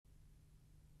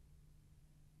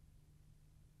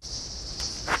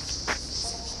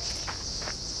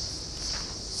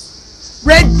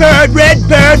bird, red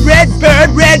bird, red bird,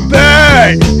 red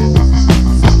bird!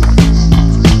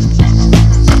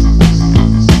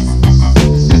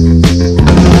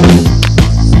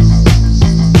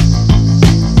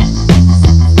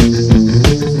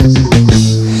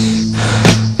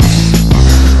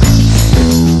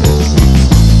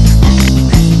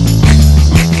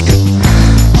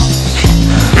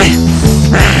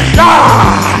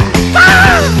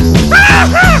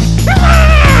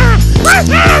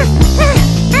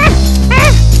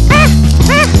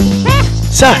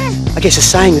 So, I guess the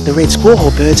saying that the red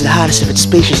squawhawk birds are the hardest of its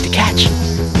species to catch.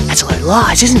 That's a load of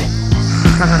lies, isn't it?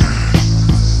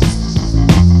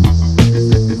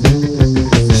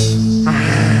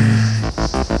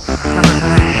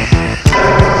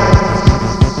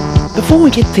 Before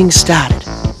we get things started,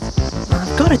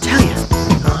 I've got to tell you,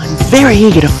 I'm very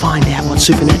eager to find out what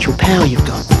supernatural power you've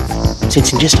got.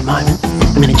 Since in just a moment,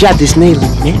 I'm going to jab this needle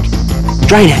in your neck,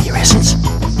 drain out your essence,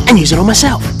 and use it on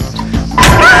myself.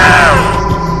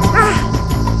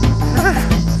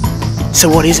 So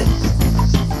what is it?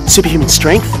 Superhuman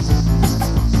strength?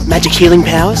 Magic healing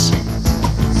powers?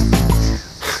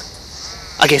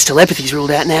 I guess telepathy's ruled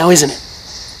out now, isn't it?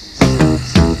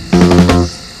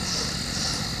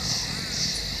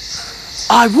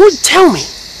 I would tell me,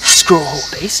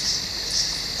 Scrawhawk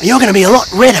Beast. You're going to be a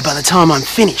lot redder by the time I'm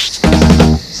finished.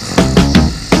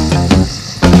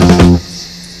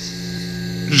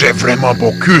 J'ai vraiment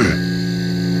beau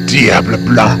cul, diable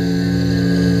blanc.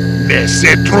 Mais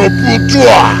c'est trop pour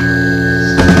toi.